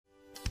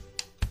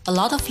A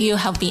lot of you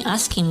have been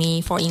asking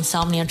me for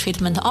insomnia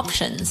treatment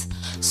options,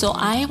 so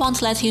I want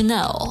to let you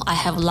know I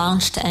have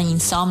launched an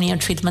insomnia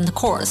treatment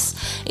course.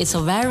 It's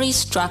a very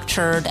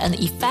structured and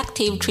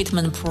effective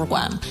treatment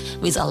program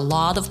with a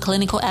lot of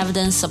clinical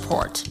evidence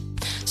support.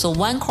 So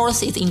one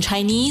course is in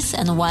Chinese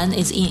and one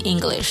is in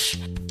English.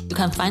 You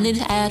can find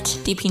it at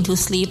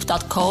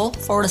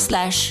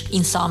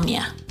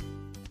deepintosleep.co/insomnia.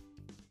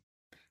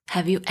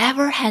 Have you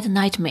ever had a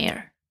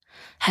nightmare?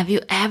 Have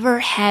you ever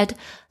had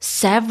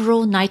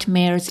several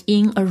nightmares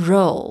in a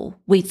row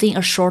within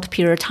a short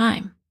period of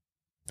time?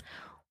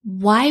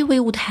 Why we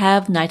would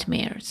have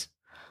nightmares,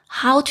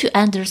 how to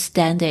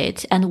understand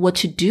it, and what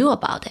to do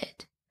about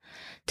it.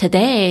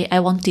 Today,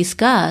 I want to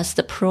discuss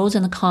the pros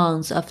and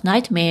cons of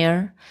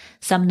nightmare,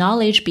 some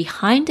knowledge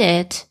behind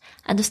it,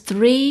 and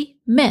 3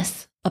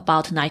 myths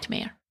about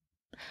nightmare.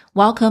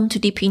 Welcome to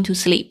Deep Into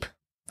Sleep.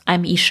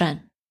 I'm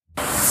Yishan.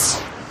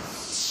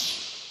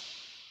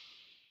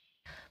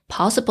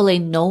 Possibly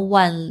no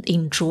one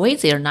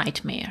enjoys their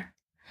nightmare.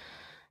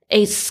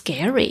 It's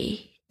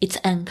scary. It's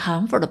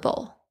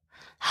uncomfortable.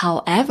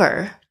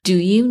 However, do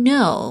you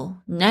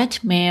know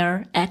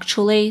nightmare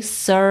actually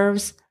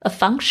serves a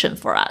function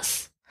for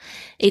us?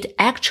 It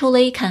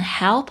actually can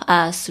help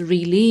us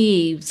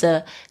relieve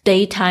the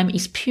daytime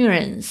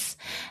experience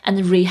and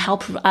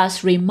help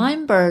us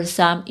remember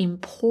some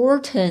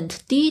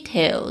important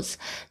details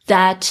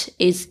that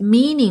is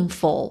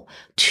meaningful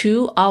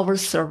to our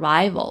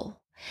survival.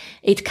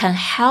 It can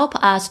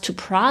help us to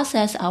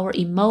process our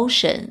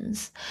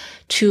emotions,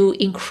 to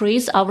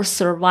increase our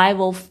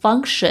survival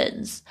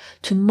functions,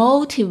 to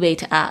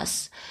motivate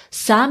us,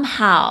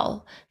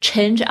 somehow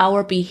change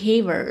our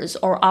behaviors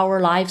or our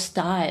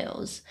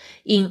lifestyles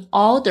in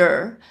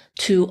order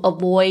to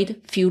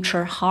avoid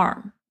future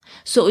harm.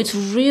 So it's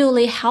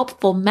really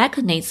helpful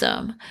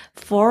mechanism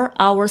for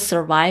our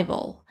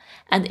survival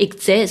and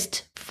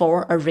exists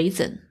for a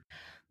reason.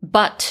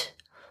 But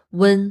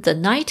when the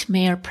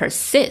nightmare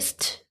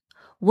persists,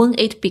 when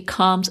it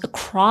becomes a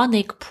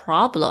chronic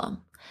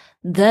problem,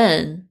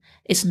 then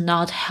it's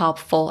not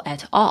helpful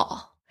at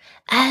all.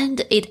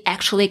 And it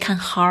actually can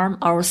harm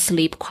our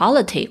sleep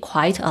quality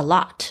quite a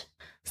lot.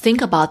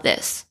 Think about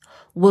this.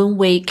 When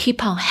we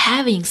keep on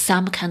having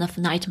some kind of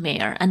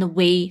nightmare and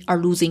we are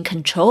losing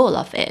control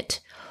of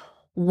it,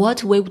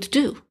 what we would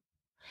do?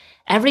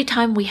 Every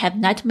time we have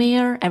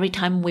nightmare, every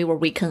time we were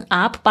waken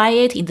up by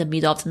it in the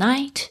middle of the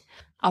night,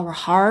 our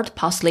heart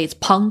possibly is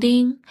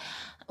pounding,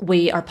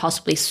 we are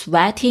possibly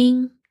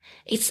sweating.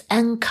 It's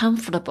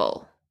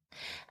uncomfortable.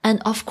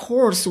 And of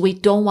course, we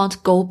don't want to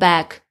go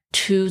back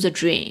to the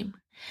dream.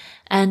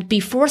 And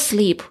before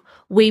sleep,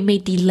 we may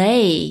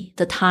delay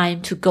the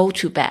time to go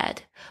to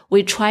bed.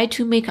 We try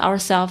to make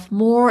ourselves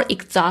more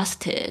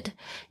exhausted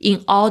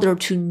in order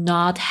to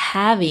not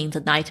having the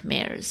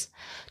nightmares,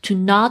 to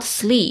not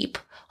sleep.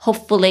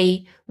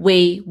 Hopefully,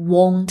 we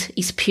won't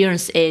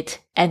experience it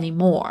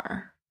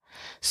anymore.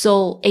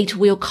 So it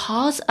will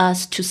cause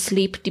us to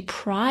sleep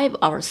deprive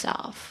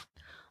ourselves,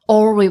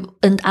 or we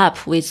end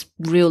up with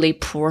really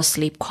poor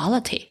sleep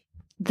quality.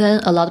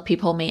 Then a lot of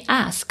people may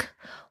ask,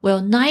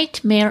 well,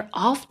 nightmare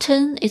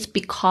often is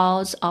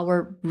because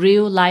our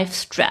real life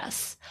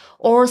stress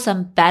or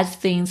some bad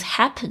things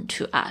happen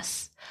to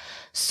us.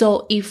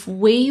 So if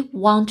we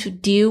want to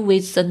deal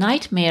with the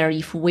nightmare,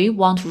 if we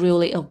want to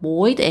really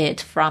avoid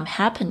it from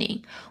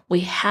happening, we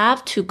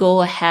have to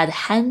go ahead,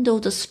 handle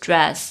the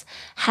stress,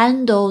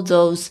 handle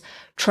those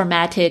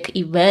traumatic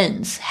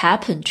events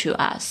happen to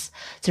us.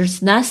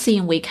 There's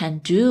nothing we can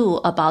do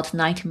about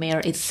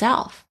nightmare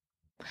itself.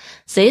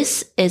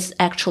 This is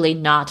actually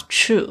not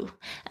true.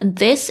 And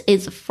this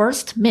is the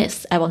first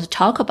myth I want to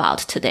talk about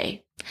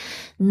today.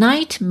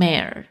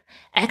 Nightmare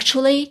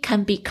actually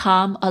can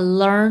become a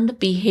learned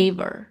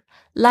behavior,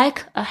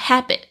 like a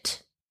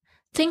habit.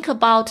 Think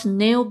about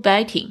nail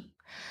biting.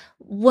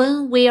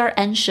 When we are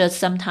anxious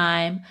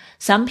sometimes,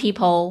 some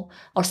people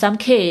or some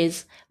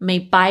kids may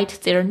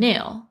bite their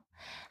nail.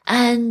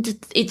 And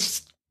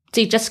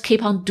they just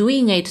keep on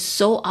doing it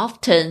so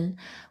often.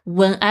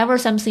 Whenever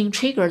something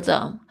triggers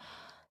them,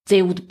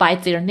 they would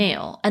bite their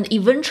nail. And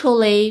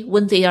eventually,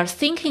 when they are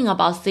thinking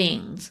about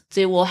things,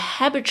 they will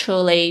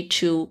habitually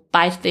to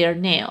bite their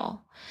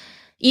nail,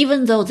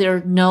 even though there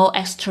are no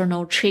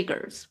external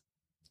triggers.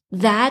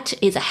 That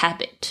is a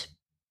habit.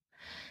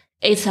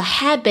 It's a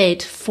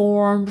habit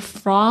formed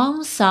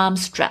from some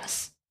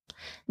stress.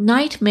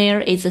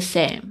 Nightmare is the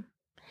same.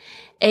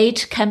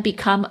 It can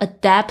become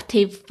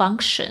adaptive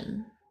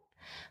function.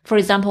 For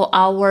example,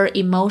 our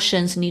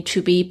emotions need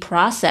to be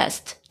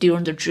processed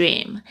during the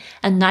dream.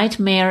 And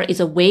nightmare is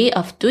a way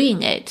of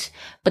doing it,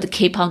 but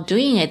keep on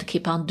doing it.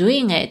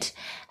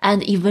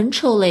 And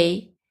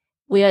eventually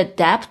we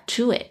adapt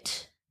to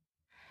it.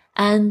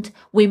 And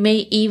we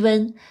may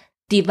even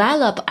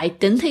develop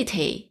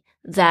identity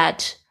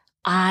that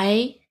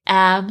I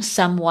am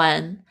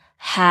someone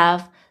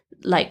have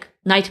like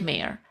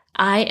nightmare.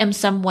 I am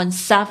someone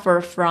suffer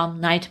from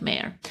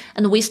nightmare.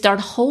 And we start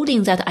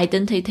holding that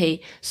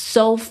identity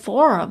so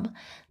firm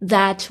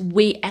that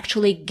we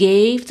actually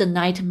gave the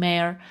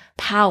nightmare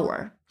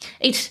power.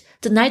 It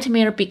the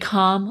nightmare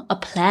become a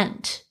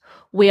plant.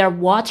 We are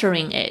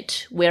watering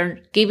it.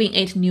 We're giving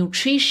it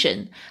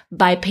nutrition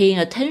by paying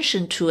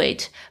attention to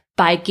it,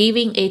 by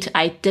giving it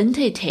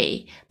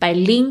identity, by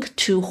link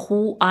to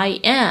who I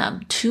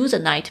am to the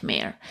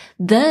nightmare.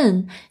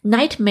 Then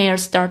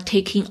nightmares start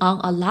taking on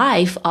a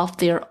life of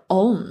their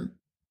own.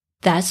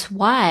 That's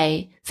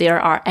why there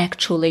are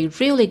actually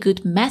really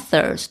good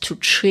methods to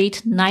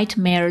treat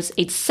nightmares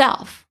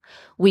itself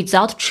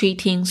without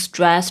treating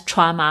stress,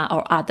 trauma,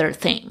 or other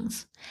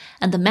things.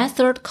 And the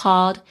method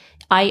called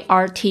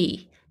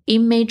IRT,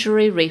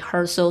 Imagery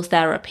Rehearsal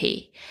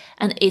Therapy,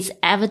 and it's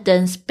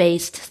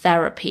evidence-based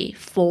therapy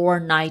for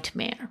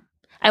nightmare.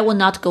 I will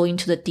not go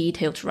into the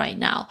details right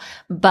now,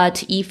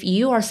 but if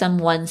you are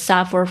someone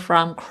suffer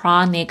from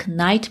chronic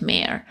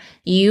nightmare,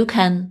 you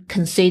can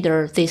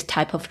consider this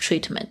type of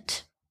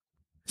treatment.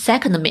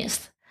 Second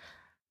myth,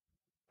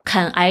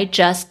 can I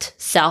just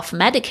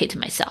self-medicate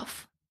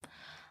myself?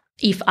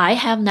 If I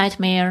have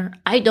nightmare,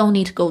 I don't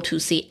need to go to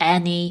see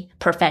any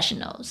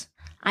professionals.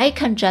 I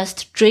can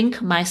just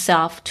drink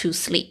myself to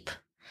sleep,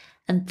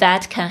 and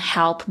that can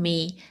help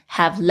me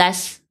have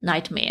less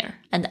nightmare,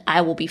 and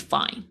I will be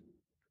fine.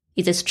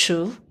 Is this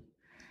true?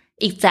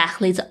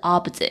 Exactly the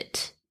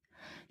opposite.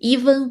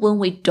 Even when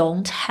we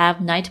don't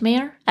have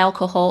nightmare,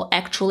 alcohol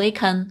actually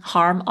can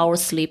harm our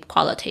sleep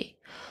quality.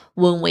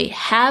 When we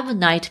have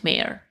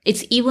nightmare,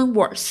 it's even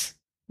worse.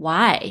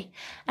 Why?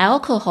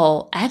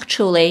 Alcohol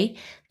actually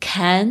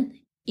can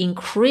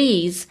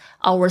increase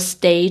our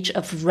stage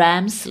of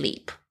REM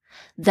sleep.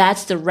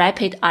 That's the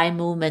rapid eye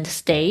movement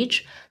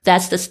stage.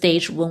 That's the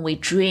stage when we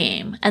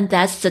dream. And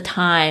that's the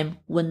time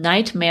when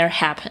nightmare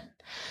happen.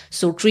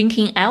 So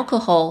drinking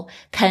alcohol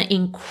can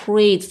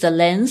increase the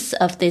length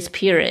of this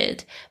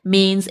period,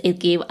 means it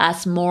gives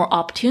us more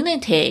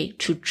opportunity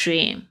to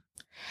dream.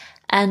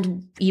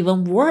 And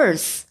even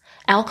worse,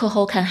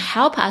 alcohol can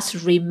help us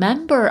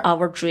remember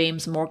our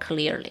dreams more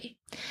clearly.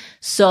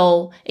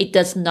 So it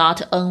does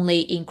not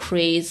only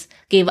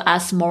give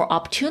us more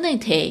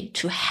opportunity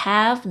to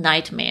have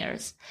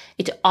nightmares,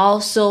 it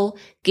also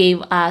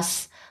gives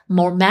us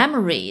more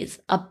memories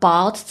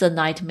about the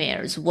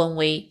nightmares when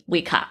we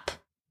wake up.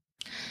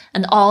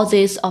 And all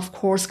this, of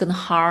course, can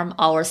harm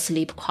our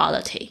sleep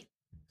quality.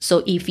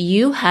 So if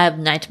you have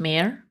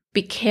nightmare,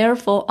 be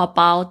careful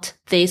about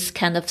this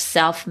kind of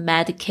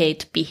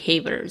self-medicate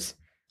behaviors.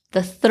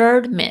 The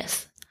third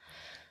myth,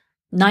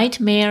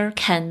 nightmare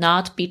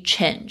cannot be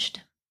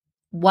changed.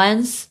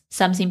 Once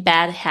something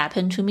bad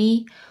happened to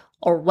me,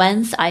 or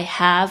once I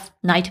have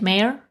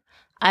nightmare,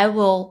 I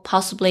will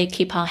possibly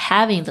keep on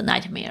having the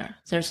nightmare.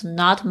 There's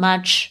not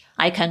much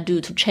I can do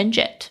to change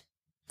it.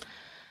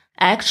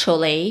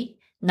 Actually,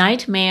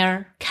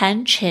 nightmare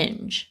can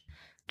change,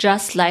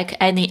 just like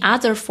any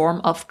other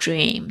form of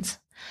dreams.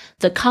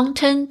 The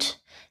content,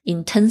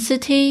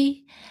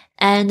 intensity,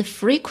 and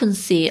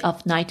frequency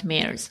of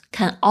nightmares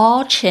can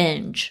all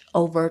change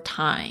over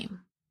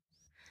time.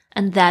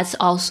 And that's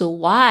also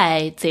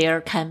why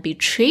there can be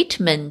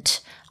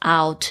treatment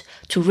out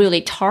to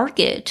really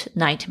target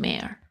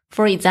nightmare.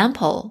 For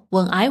example,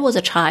 when I was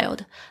a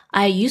child,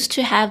 I used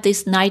to have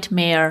this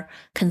nightmare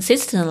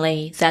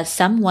consistently that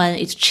someone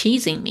is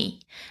chasing me.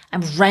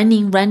 I'm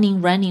running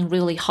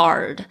really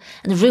hard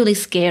and really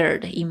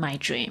scared in my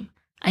dream.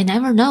 I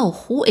never know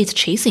who is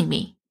chasing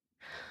me.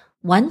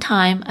 One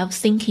time I was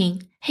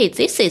thinking, hey,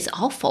 this is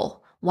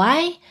awful.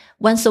 Why?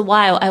 Once a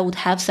while I would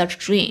have such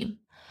dream.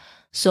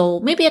 So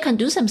maybe I can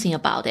do something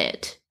about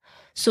it.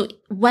 So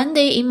one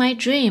day in my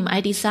dream,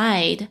 I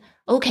decide,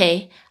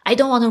 okay, I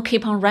don't want to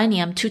keep on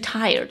running. I'm too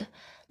tired.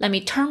 Let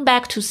me turn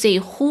back to see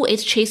who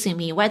is chasing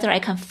me, whether I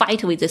can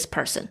fight with this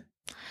person.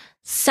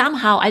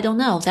 Somehow, I don't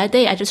know, that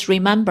day I just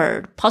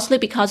remembered, possibly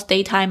because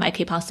daytime I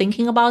keep on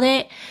thinking about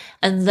it.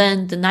 And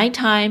then the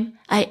nighttime,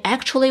 I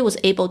actually was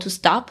able to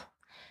stop,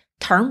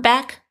 turn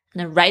back, and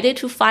then ready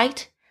to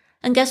fight.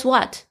 And guess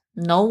what?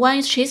 No one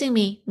is chasing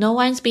me. No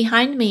one's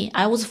behind me.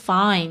 I was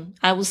fine.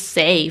 I was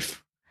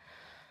safe.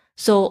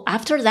 So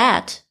after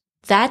that,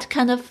 that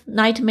kind of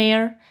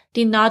nightmare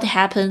did not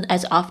happen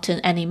as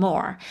often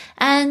anymore.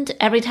 And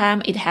every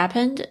time it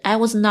happened, I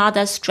was not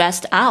as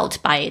stressed out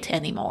by it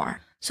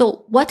anymore.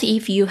 So what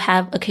if you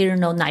have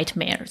occasional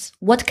nightmares?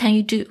 What can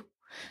you do?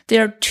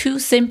 There are two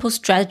simple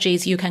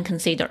strategies you can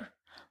consider.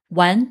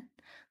 One,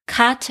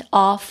 cut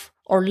off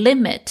or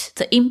limit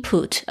the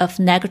input of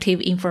negative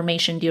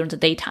information during the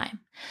daytime.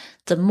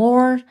 The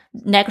more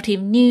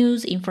negative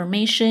news,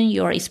 information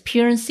you are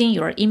experiencing,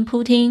 you are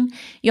inputting,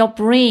 your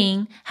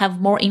brain have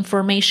more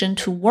information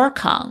to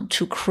work on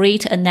to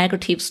create a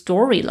negative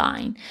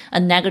storyline, a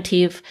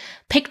negative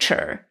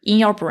picture in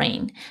your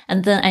brain.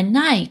 And then at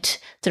night,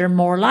 they're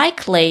more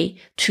likely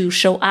to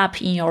show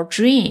up in your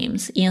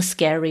dreams in a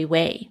scary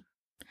way.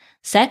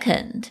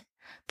 Second,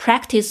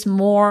 practice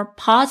more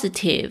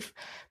positive,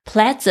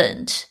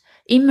 pleasant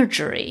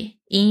imagery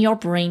in your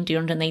brain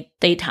during the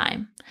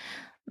daytime.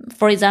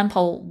 For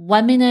example,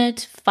 1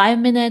 minute,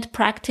 5-minute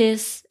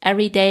practice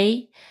every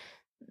day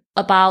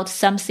about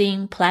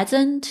something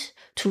pleasant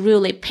to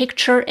really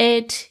picture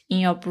it in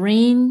your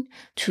brain,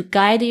 to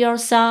guide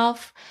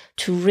yourself,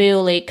 to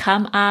really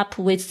come up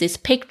with this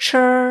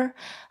picture,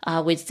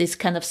 with this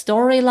kind of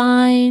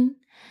storyline.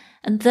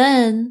 And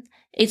then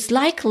it's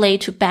likely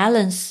to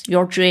balance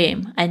your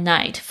dream at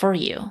night for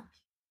you.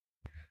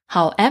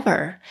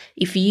 However,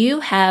 if you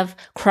have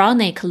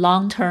chronic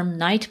long-term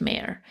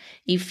nightmare,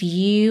 if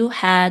you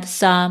had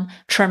some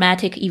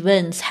traumatic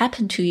events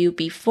happen to you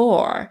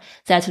before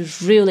that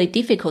is really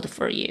difficult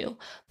for you,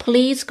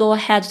 please go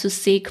ahead to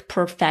seek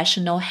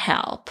professional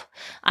help,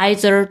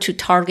 either to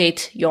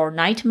target your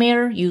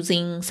nightmare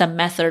using some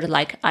method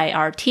like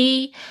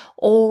IRT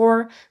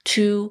or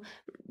to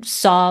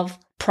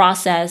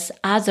process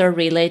other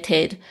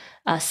related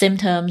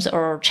symptoms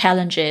or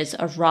challenges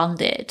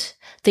around it.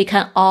 They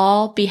can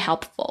all be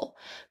helpful.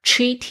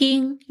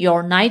 Treating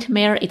your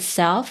nightmare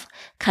itself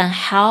can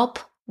help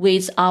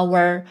with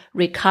our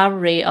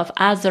recovery of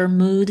other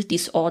mood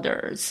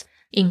disorders,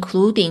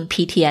 including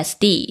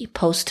PTSD,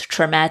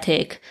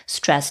 post-traumatic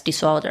stress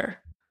disorder.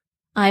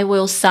 I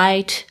will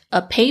cite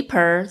a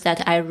paper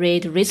that I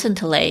read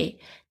recently,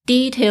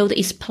 detailed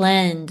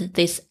explained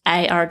this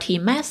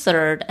IRT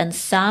method and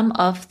some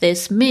of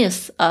these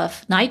myths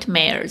of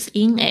nightmares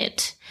in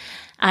it.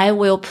 I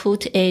will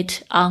put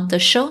it on the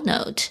show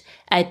note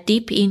at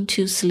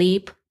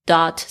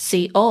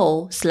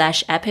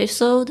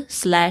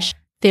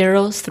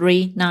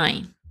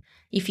deepintosleep.co/episode/039.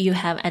 If you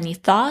have any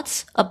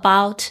thoughts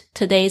about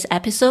today's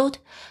episode,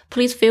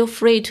 please feel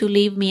free to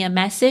leave me a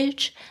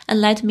message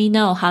and let me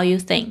know how you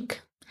think.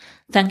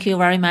 Thank you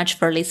very much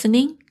for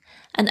listening,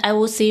 and I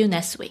will see you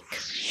next week.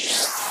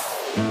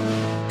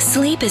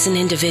 Sleep is an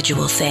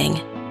individual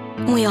thing.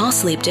 We all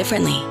sleep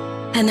differently,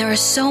 and there is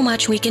so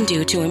much we can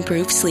do to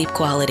improve sleep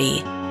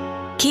quality.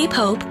 Keep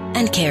hope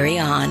and carry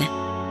on.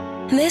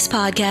 This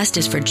podcast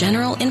is for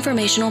general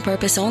informational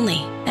purpose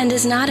only and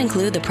does not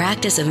include the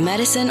practice of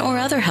medicine or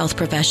other health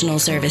professional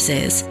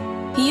services.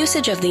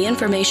 Usage of the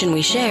information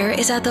we share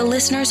is at the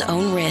listener's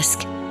own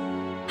risk,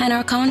 and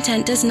our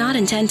content does not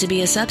intend to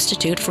be a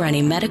substitute for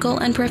any medical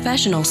and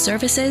professional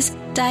services,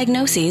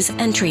 diagnoses,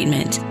 and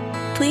treatment.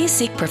 Please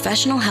seek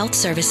professional health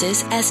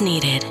services as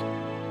needed.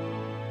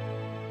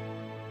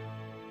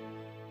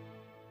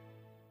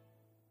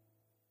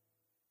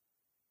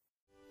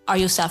 Are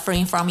you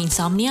suffering from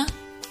insomnia?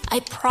 I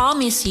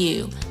promise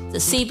you, the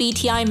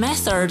CBTI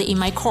method in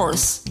my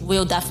course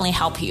will definitely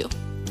help you.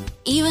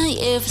 Even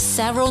if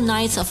several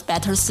nights of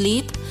better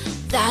sleep,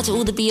 that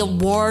would be a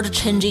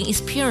world-changing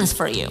experience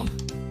for you.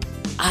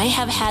 I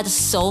have had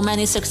so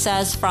many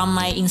success from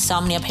my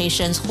insomnia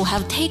patients who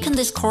have taken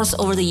this course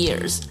over the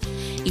years.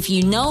 If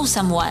you know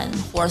someone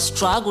who are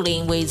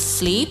struggling with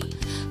sleep,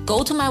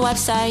 go to my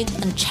website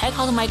and check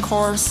out my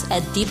course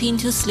at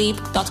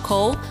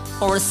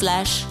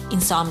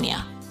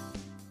deepintosleep.co/insomnia.